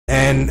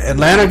And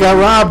Atlanta got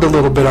robbed a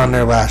little bit on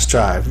their last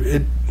drive.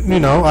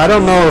 I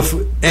don't know if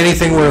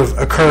anything would have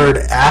occurred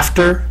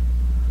after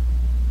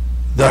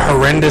the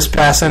horrendous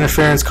pass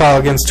interference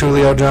call against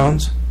Julio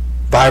Jones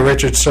by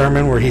Richard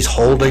Sherman, where he's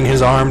holding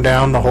his arm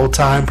down the whole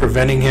time,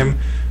 preventing him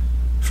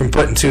from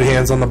putting two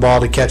hands on the ball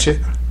to catch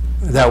it.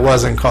 That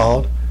wasn't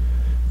called,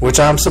 which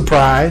I'm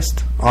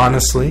surprised,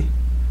 honestly.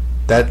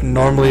 That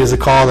normally is a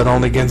call that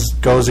only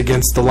goes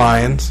against the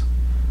Lions.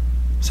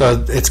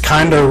 So it's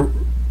kind of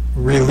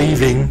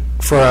relieving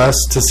for us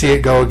to see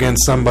it go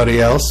against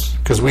somebody else,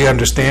 because we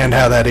understand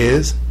how that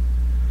is.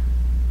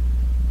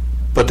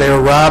 But they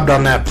were robbed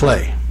on that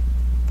play.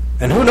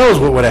 And who knows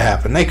what would have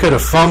happened. They could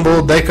have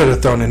fumbled. They could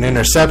have thrown an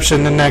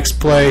interception the next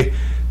play.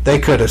 They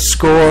could have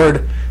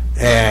scored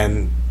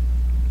and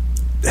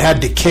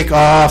had to kick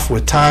off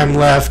with time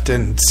left,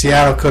 and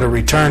Seattle could have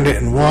returned it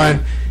and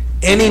won.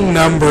 Any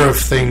number of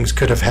things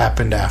could have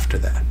happened after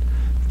that.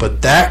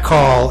 But that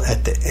call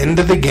at the end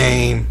of the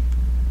game,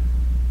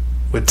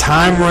 with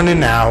time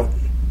running out,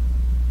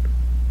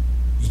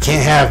 you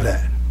can't have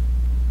that.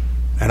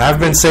 And I've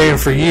been saying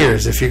for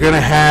years, if you're going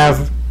to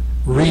have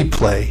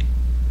replay,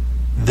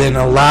 then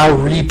allow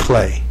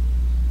replay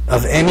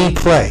of any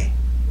play.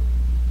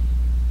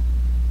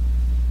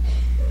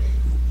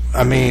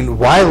 I mean,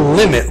 why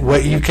limit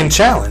what you can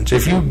challenge?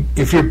 If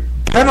you're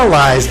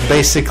penalized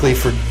basically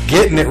for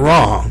getting it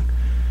wrong,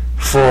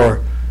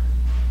 for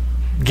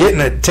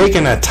taking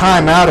a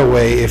timeout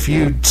away, if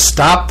you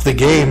stop the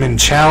game and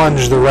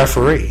challenge the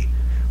referee,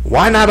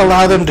 why not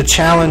allow them to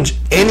challenge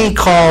any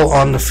call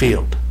on the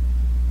field?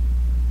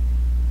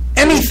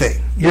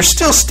 Anything. You're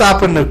still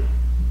stopping the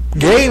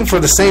game for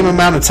the same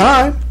amount of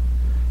time.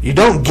 You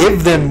don't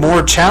give them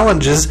more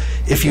challenges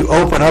if you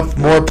open up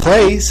more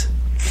plays.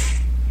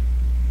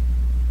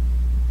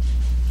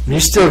 You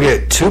still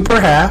get 2 per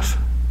half,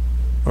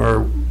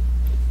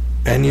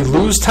 and you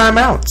lose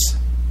timeouts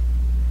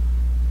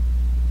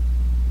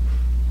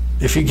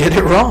if you get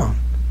it wrong.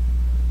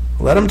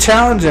 Let them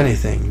challenge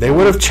anything. They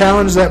would have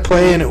challenged that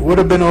play and it would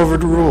have been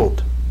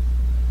overruled.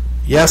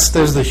 Yes,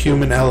 there's the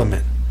human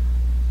element.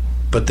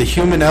 But the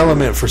human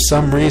element, for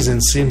some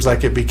reason, seems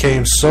like it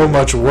became so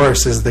much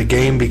worse as the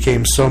game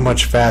became so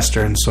much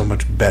faster and so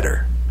much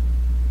better.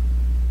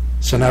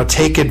 So now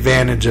take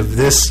advantage of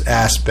this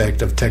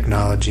aspect of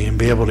technology and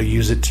be able to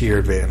use it to your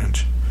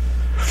advantage.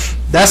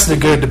 That's the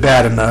good, the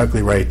bad, and the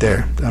ugly right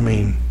there. I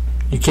mean,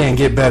 you can't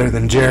get better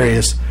than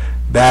Jarius,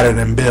 badder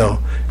than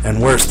Bill,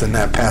 and worse than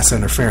that pass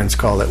interference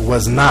call that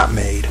was not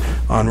made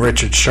on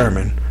Richard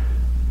Sherman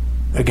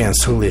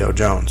against Julio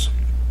Jones.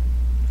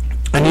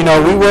 And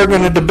we were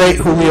going to debate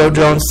Julio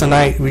Jones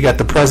tonight. We got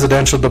the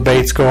presidential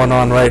debates going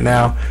on right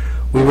now.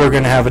 We were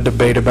going to have a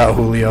debate about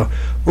Julio.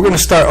 We're going to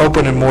start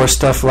opening more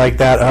stuff like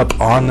that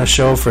up on the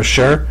show for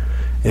sure.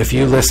 If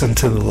you listened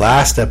to the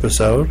last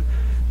episode,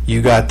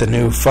 you got the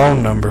new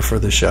phone number for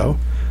the show.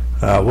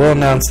 We'll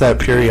announce that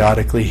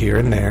periodically here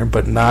and there,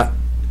 but not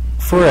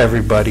for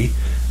everybody.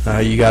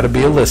 You got to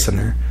be a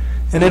listener.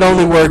 And it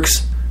only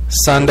works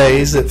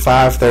Sundays at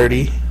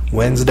 5:30,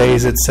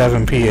 Wednesdays at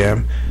 7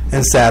 p.m.,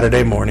 and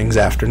Saturday mornings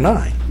after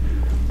 9.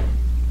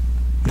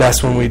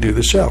 That's when we do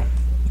the show.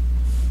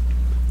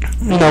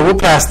 We'll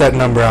pass that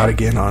number out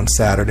again on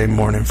Saturday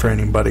morning for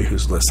anybody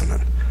who's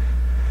listening.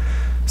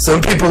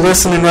 Some people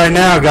listening right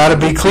now got to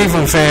be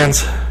Cleveland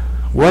fans.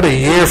 What a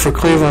year for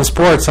Cleveland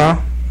sports, huh?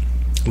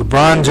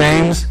 LeBron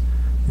James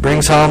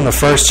brings home the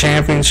first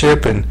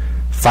championship in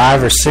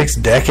 5 or 6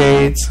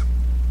 decades.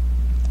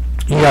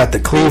 You got the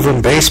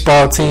Cleveland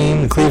baseball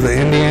team, the Cleveland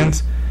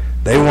Indians.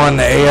 They won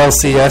the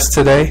ALCS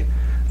today,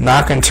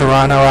 knocking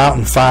Toronto out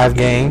in 5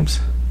 games.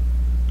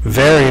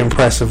 Very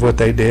impressive what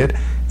they did.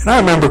 And I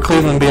remember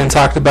Cleveland being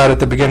talked about at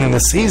the beginning of the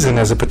season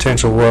as a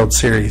potential World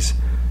Series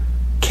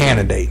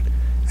candidate.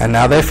 And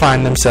now they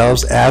find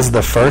themselves as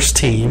the first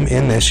team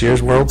in this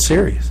year's World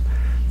Series.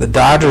 The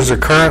Dodgers are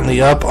currently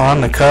up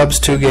on the Cubs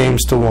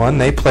 2-1.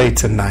 They play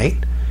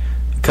tonight.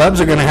 The Cubs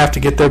are going to have to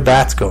get their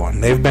bats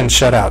going. They've been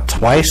shut out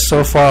twice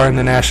so far in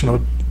the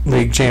National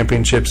League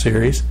Championship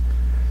Series.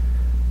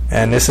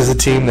 And this is a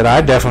team that I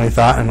definitely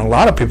thought, and a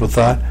lot of people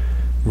thought,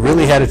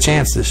 really had a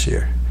chance this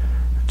year.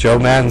 Joe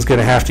Madden's going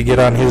to have to get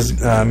on his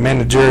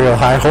managerial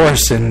high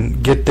horse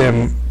and get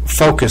them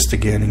focused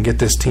again and get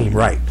this team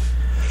right.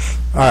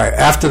 All right,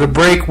 after the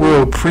break,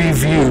 we'll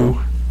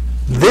preview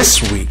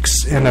this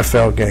week's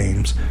NFL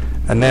games,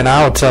 and then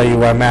I'll tell you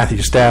why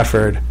Matthew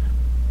Stafford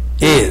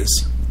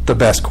is the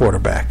best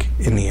quarterback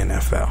in the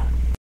NFL.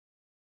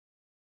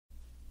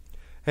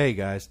 Hey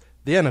guys,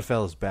 the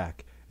NFL is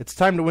back. It's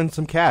time to win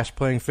some cash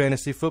playing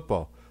fantasy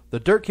football.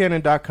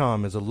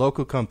 TheDirtCannon.com is a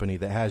local company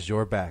that has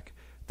your back.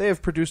 They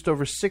have produced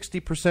over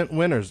 60%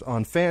 winners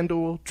on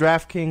FanDuel,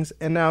 DraftKings,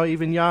 and now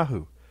even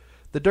Yahoo.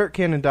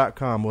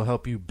 TheDirtCannon.com will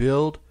help you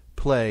build,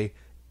 play,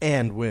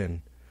 and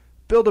win.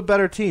 Build a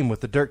better team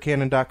with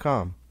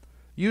TheDirtCannon.com.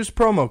 Use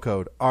promo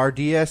code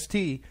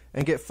RDST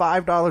and get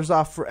 $5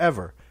 off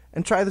forever.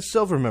 And try the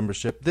Silver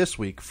membership this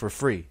week for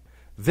free.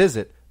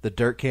 Visit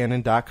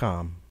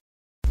TheDirtCannon.com.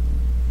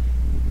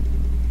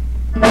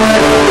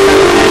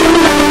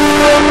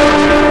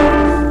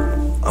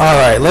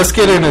 right, let's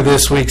get into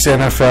this week's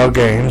NFL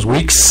games.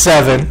 Week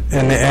 7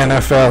 in the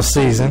NFL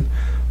season.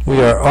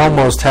 We are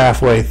almost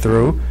halfway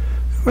through.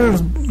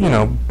 You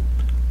know,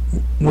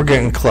 we're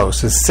getting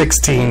close. It's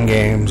 16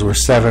 games. We're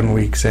 7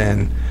 weeks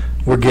in.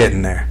 We're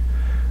getting there.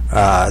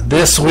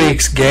 This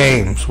week's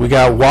games, we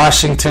got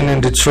Washington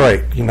and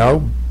Detroit. You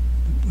know,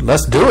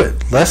 let's do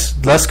it.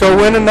 Let's go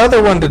win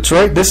another one,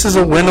 Detroit. This is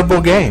a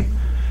winnable game.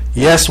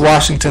 Yes,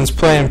 Washington's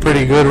playing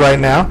pretty good right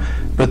now,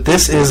 but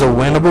this is a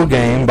winnable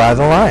game by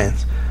the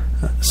Lions.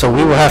 So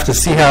we will have to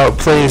see how it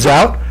plays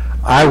out.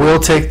 I will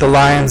take the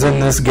Lions in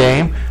this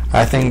game.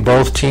 I think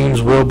both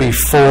teams will be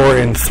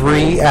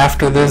 4-3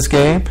 after this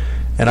game,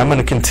 and I'm going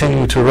to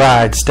continue to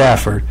ride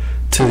Stafford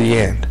to the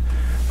end.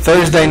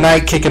 Thursday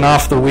night, kicking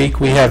off the week,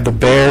 we have the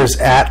Bears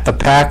at the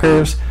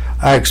Packers.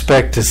 I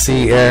expect to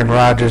see Aaron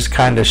Rodgers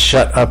kind of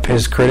shut up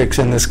his critics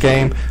in this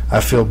game.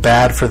 I feel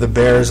bad for the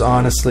Bears,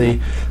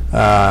 honestly.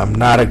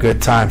 Not a good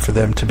time for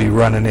them to be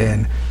running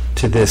in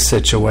to this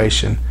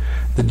situation.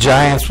 The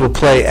Giants will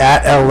play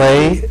at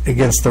LA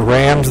against the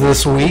Rams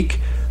this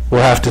week.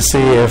 We'll have to see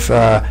if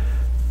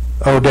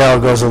Odell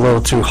goes a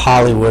little too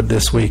Hollywood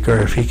this week, or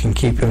if he can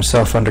keep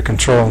himself under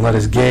control and let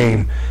his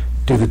game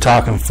do the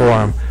talking for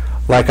him.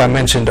 Like I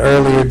mentioned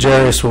earlier,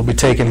 Jarius will be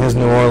taking his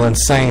New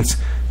Orleans Saints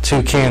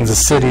to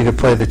Kansas City to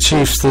play the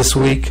Chiefs this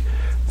week.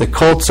 The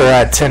Colts are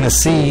at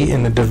Tennessee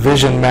in the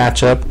division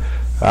matchup.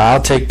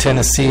 I'll take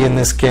Tennessee in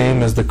this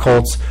game, as the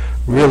Colts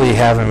really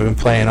haven't been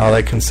playing all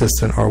that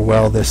consistent or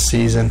well this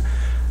season.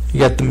 You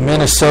got the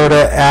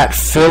Minnesota at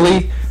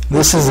Philly.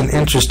 This is an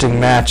interesting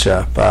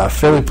matchup.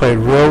 Philly played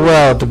real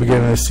well at the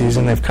beginning of the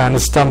season. They've kind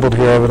of stumbled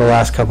here over the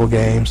last couple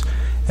games,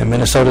 and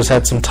Minnesota's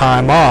had some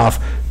time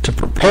off to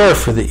prepare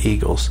for the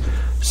Eagles.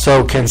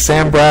 So can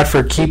Sam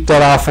Bradford keep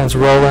that offense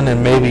rolling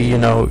and maybe, you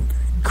know,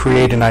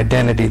 create an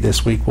identity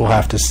this week? We'll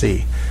have to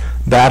see.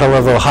 Battle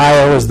of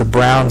Ohio as the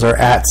Browns are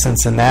at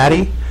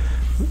Cincinnati.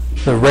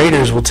 The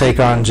Raiders will take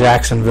on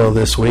Jacksonville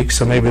this week,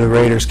 so maybe the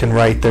Raiders can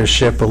right their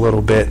ship a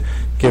little bit,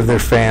 give their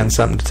fans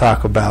something to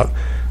talk about.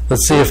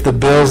 Let's see if the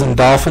Bills and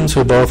Dolphins,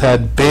 who both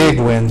had big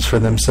wins for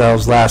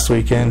themselves last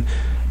weekend,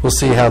 we'll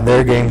see how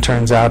their game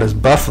turns out as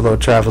Buffalo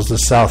travels to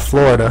South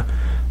Florida.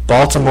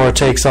 Baltimore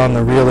takes on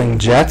the reeling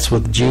Jets,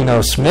 with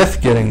Geno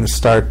Smith getting the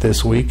start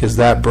this week, as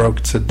that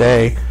broke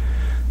today.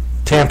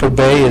 Tampa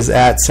Bay is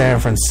at San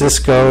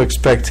Francisco.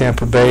 Expect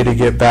Tampa Bay to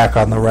get back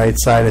on the right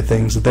side of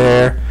things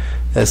there,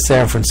 as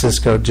San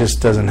Francisco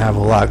just doesn't have a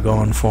lot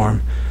going for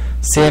them.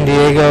 San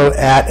Diego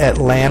at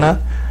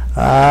Atlanta.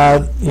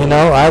 You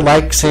know, I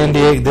like San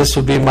Diego. This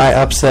would be my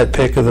upset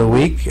pick of the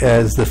week,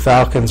 as the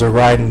Falcons are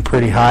riding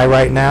pretty high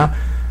right now.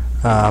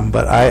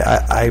 But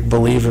I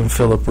believe in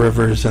Phillip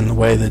Rivers and the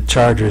way the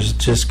Chargers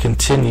just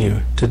continue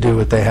to do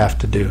what they have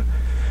to do.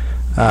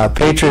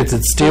 Patriots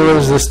at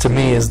Steelers, this to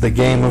me is the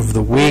game of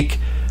the week.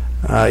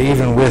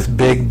 Even with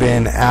Big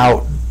Ben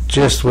out,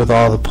 just with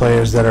all the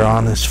players that are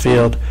on this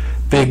field,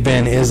 Big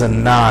Ben is a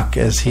knock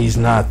as he's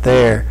not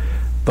there.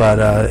 But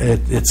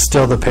it's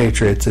still the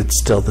Patriots, it's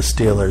still the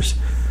Steelers.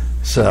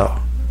 So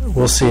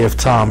we'll see if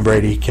Tom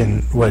Brady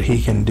what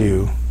he can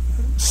do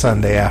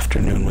Sunday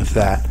afternoon with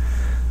that.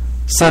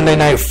 Sunday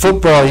night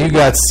football, you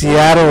got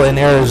Seattle and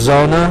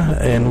Arizona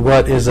in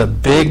what is a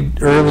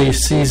big early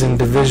season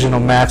divisional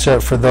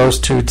matchup for those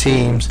two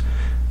teams.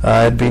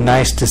 It'd be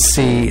nice to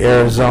see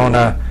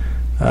Arizona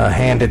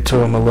hand it to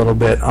them a little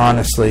bit.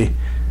 Honestly,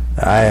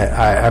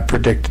 I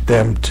predicted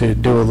them to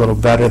do a little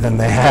better than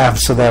they have,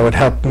 so that would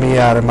help me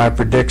out in my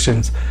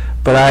predictions.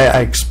 But I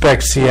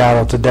expect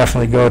Seattle to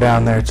definitely go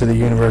down there to the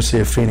University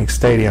of Phoenix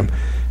Stadium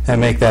and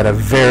make that a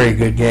very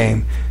good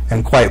game,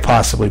 and quite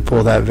possibly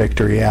pull that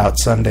victory out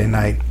Sunday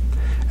night.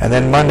 And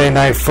then Monday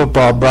Night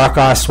Football, Brock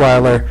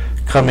Osweiler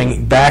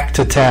coming back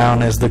to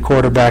town as the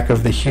quarterback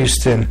of the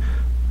Houston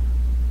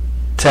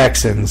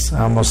Texans,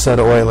 I almost said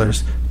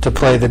Oilers, to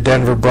play the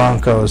Denver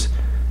Broncos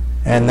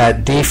and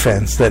that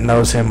defense that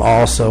knows him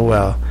all so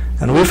well.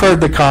 And we've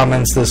heard the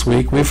comments this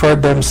week. We've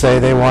heard them say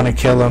they want to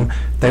kill him,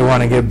 they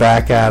want to get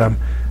back at him.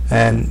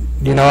 And,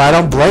 you know, I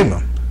don't blame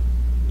him.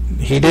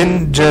 He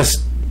didn't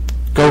just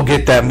go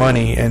get that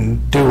money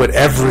and do what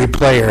every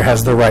player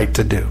has the right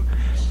to do.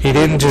 He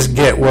didn't just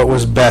get what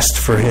was best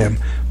for him,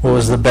 what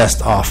was the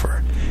best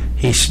offer.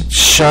 He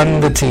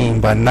shunned the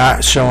team by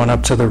not showing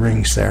up to the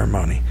ring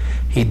ceremony.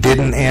 He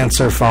didn't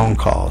answer phone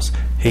calls.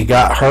 He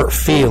got hurt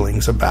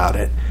feelings about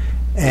it.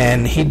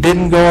 And he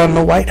didn't go on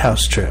the White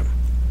House trip.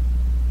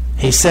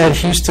 He said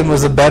Houston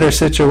was a better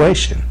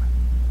situation.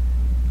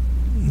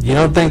 You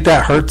don't think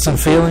that hurts some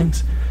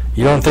feelings?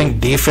 You don't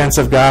think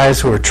defensive guys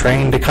who are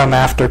trained to come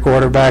after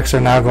quarterbacks are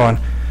now going,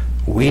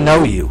 we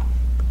know you.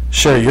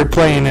 Sure, you're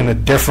playing in a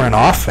different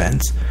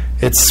offense.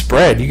 It's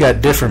spread. You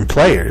got different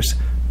players.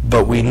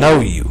 But we know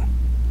you.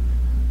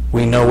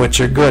 We know what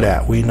you're good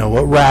at. We know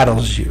what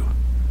rattles you.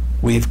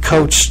 We've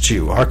coached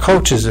you. Our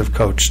coaches have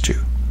coached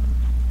you.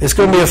 It's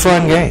going to be a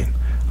fun game.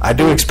 I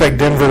do expect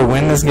Denver to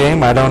win this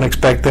game. I don't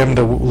expect them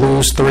to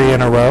lose 3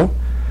 in a row.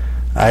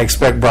 I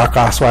expect Brock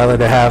Osweiler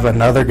to have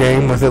another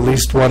game with at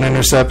least one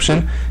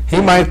interception.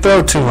 He might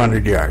throw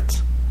 200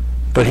 yards.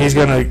 but he's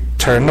going to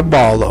turn the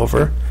ball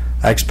over.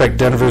 I expect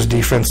Denver's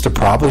defense to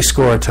probably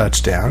score a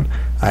touchdown.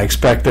 I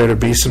expect there to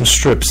be some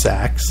strip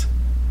sacks.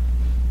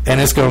 And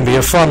it's going to be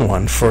a fun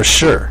one, for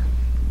sure.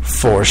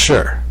 For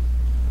sure.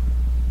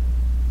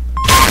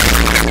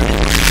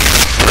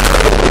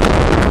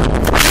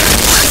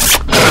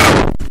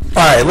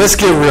 Alright, let's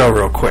get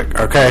real quick,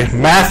 okay?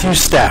 Matthew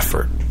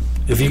Stafford.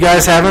 If you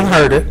guys haven't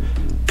heard it,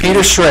 Peter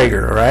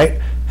Schrager, right,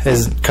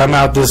 has come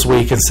out this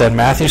week and said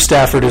Matthew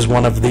Stafford is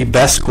one of the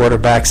best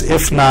quarterbacks,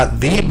 if not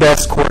the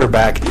best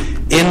quarterback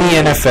in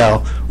the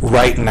NFL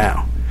right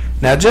now.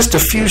 Now, just a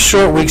few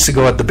short weeks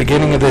ago at the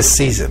beginning of this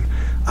season,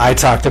 I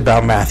talked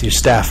about Matthew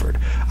Stafford.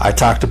 I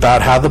talked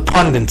about how the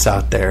pundits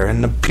out there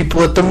and the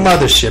people at the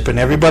mothership and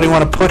everybody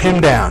want to put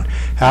him down.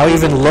 How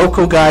even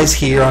local guys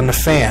here on the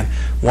Fan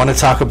want to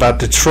talk about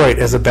Detroit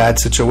as a bad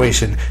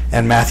situation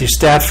and Matthew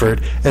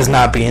Stafford as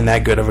not being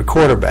that good of a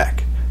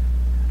quarterback.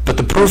 But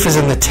the proof is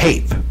in the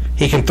tape.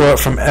 He can throw it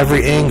from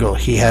every angle.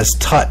 He has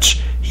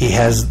touch. He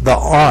has the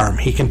arm.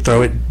 He can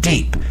throw it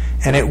deep.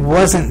 And it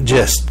wasn't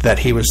just that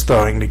he was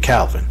throwing to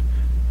Calvin.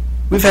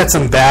 We've had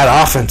some bad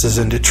offenses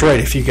in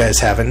Detroit, if you guys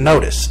haven't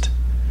noticed.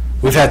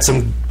 We've had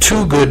some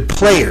two good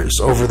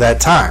players over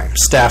that time,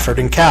 Stafford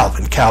and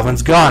Calvin.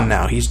 Calvin's gone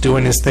now. He's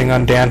doing his thing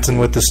on Dancing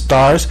with the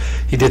Stars.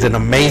 He did an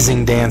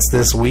amazing dance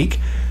this week.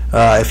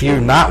 If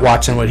you're not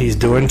watching what he's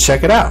doing,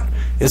 check it out.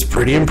 It's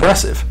pretty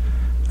impressive.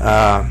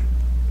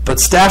 But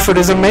Stafford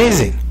is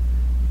amazing.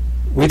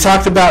 We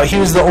talked about he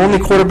was the only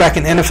quarterback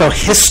in NFL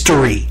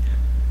history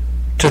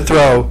to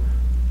throw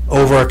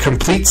over a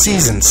complete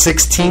season,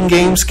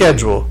 16-game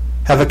schedule,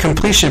 have a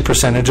completion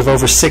percentage of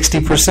over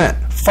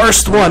 60%.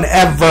 First one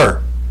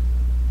ever.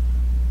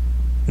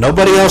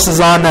 Nobody else is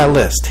on that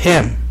list.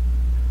 Him.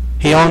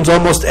 He owns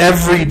almost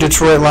every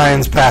Detroit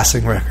Lions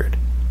passing record.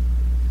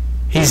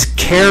 He's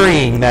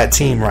carrying that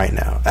team right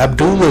now.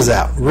 Abdullah's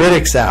out.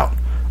 Riddick's out.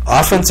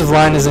 Offensive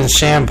line is in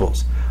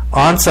shambles.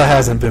 Ansah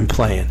hasn't been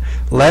playing.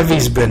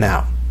 Levy's been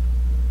out.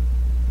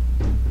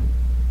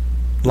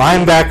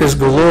 Linebackers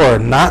galore,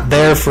 not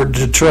there for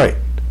Detroit.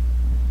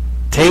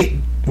 Tate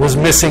was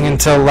missing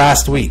until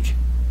last week.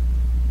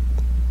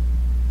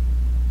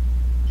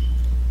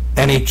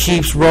 And he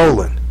keeps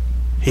rolling.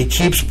 He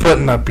keeps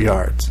putting up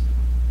yards.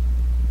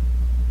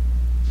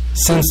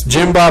 Since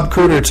Jim Bob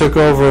Cooter took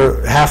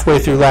over halfway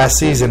through last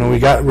season and we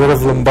got rid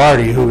of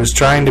Lombardi, who was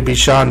trying to be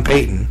Sean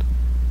Payton,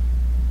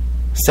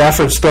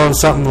 Stafford's thrown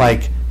something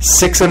like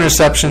 6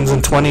 interceptions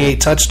and 28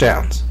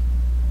 touchdowns.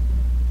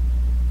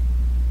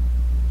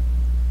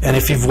 And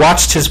if you've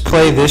watched his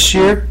play this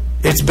year,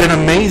 it's been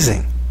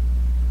amazing.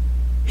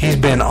 He's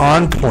been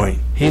on point.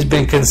 He's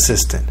been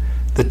consistent.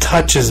 The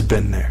touch has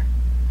been there.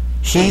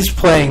 He's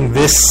playing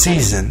this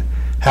season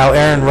how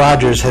Aaron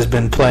Rodgers has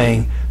been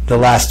playing the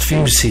last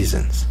few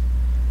seasons.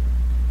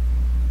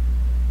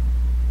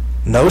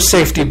 No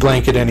safety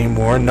blanket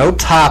anymore. No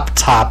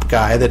top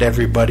guy that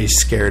everybody's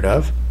scared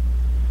of.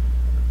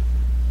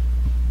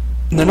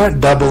 They're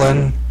not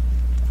doubling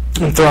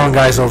and throwing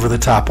guys over the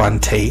top on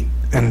Tate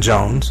and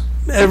Jones.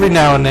 Every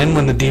now and then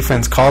when the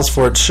defense calls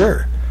for it,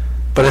 sure.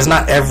 But it's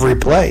not every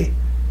play.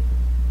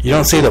 You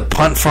don't see the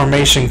punt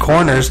formation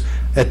corners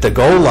at the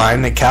goal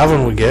line that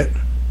Calvin would get.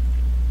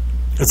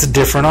 It's a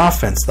different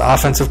offense. The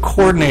offensive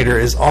coordinator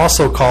is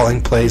also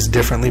calling plays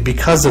differently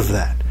because of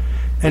that.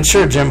 And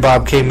sure, Jim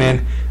Bob came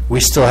in. We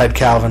still had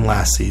Calvin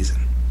last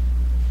season.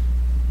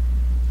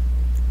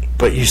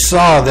 But you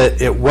saw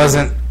that it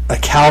wasn't a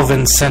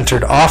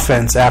Calvin-centered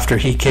offense after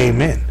he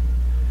came in.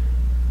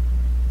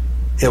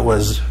 It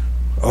was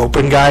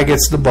open guy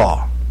gets the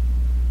ball.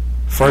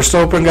 First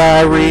open guy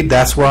I read,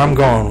 that's where I'm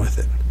going with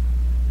it.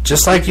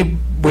 Just like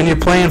when you're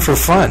playing for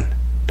fun.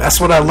 That's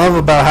what I love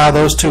about how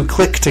those two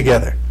click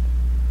together.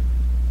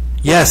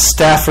 Yes,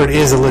 Stafford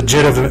is a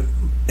legitimate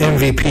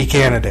MVP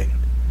candidate.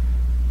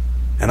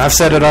 And I've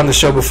said it on the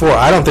show before.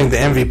 I don't think the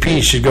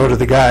MVP should go to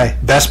the guy,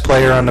 best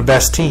player on the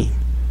best team.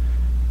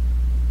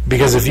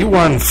 Because if you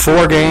won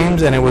 4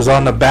 games and it was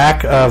on the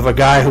back of a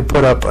guy who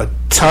put up a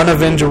ton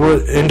of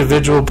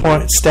individual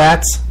point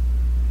stats,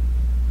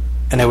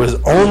 and it was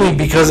only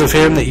because of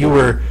him that you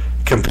were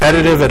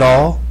competitive at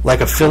all,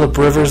 like a Phillip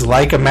Rivers,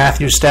 like a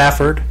Matthew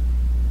Stafford,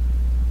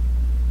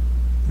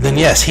 then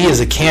yes, he is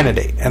a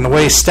candidate. And the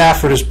way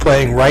Stafford is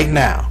playing right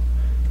now,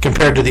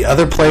 compared to the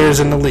other players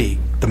in the league,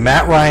 the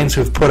Matt Ryans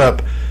who have put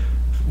up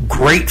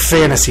great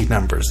fantasy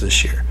numbers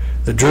this year,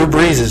 the Drew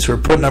Breeses who are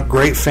putting up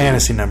great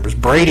fantasy numbers,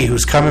 Brady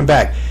who's coming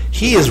back,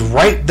 he is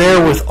right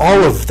there with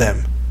all of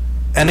them,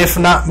 and if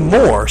not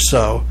more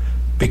so,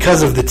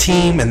 because of the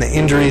team and the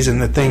injuries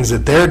and the things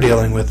that they're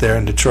dealing with there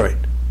in Detroit.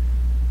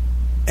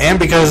 And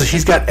because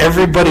he's got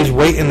everybody's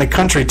weight in the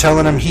country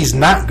telling him he's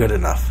not good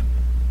enough.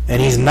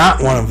 And he's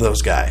not one of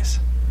those guys.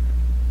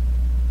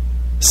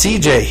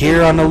 CJ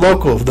here on the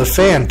local, the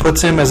Fan,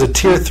 puts him as a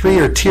Tier 3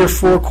 or Tier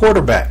 4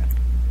 quarterback.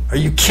 Are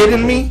you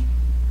kidding me?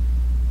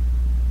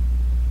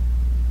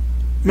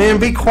 Man,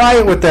 be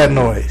quiet with that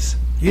noise.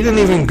 You didn't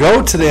even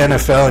go to the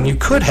NFL and you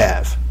could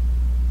have.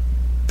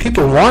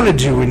 People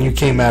wanted you when you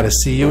came out of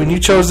CU and you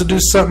chose to do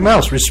something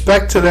else.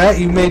 Respect to that.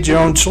 You made your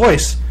own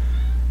choice.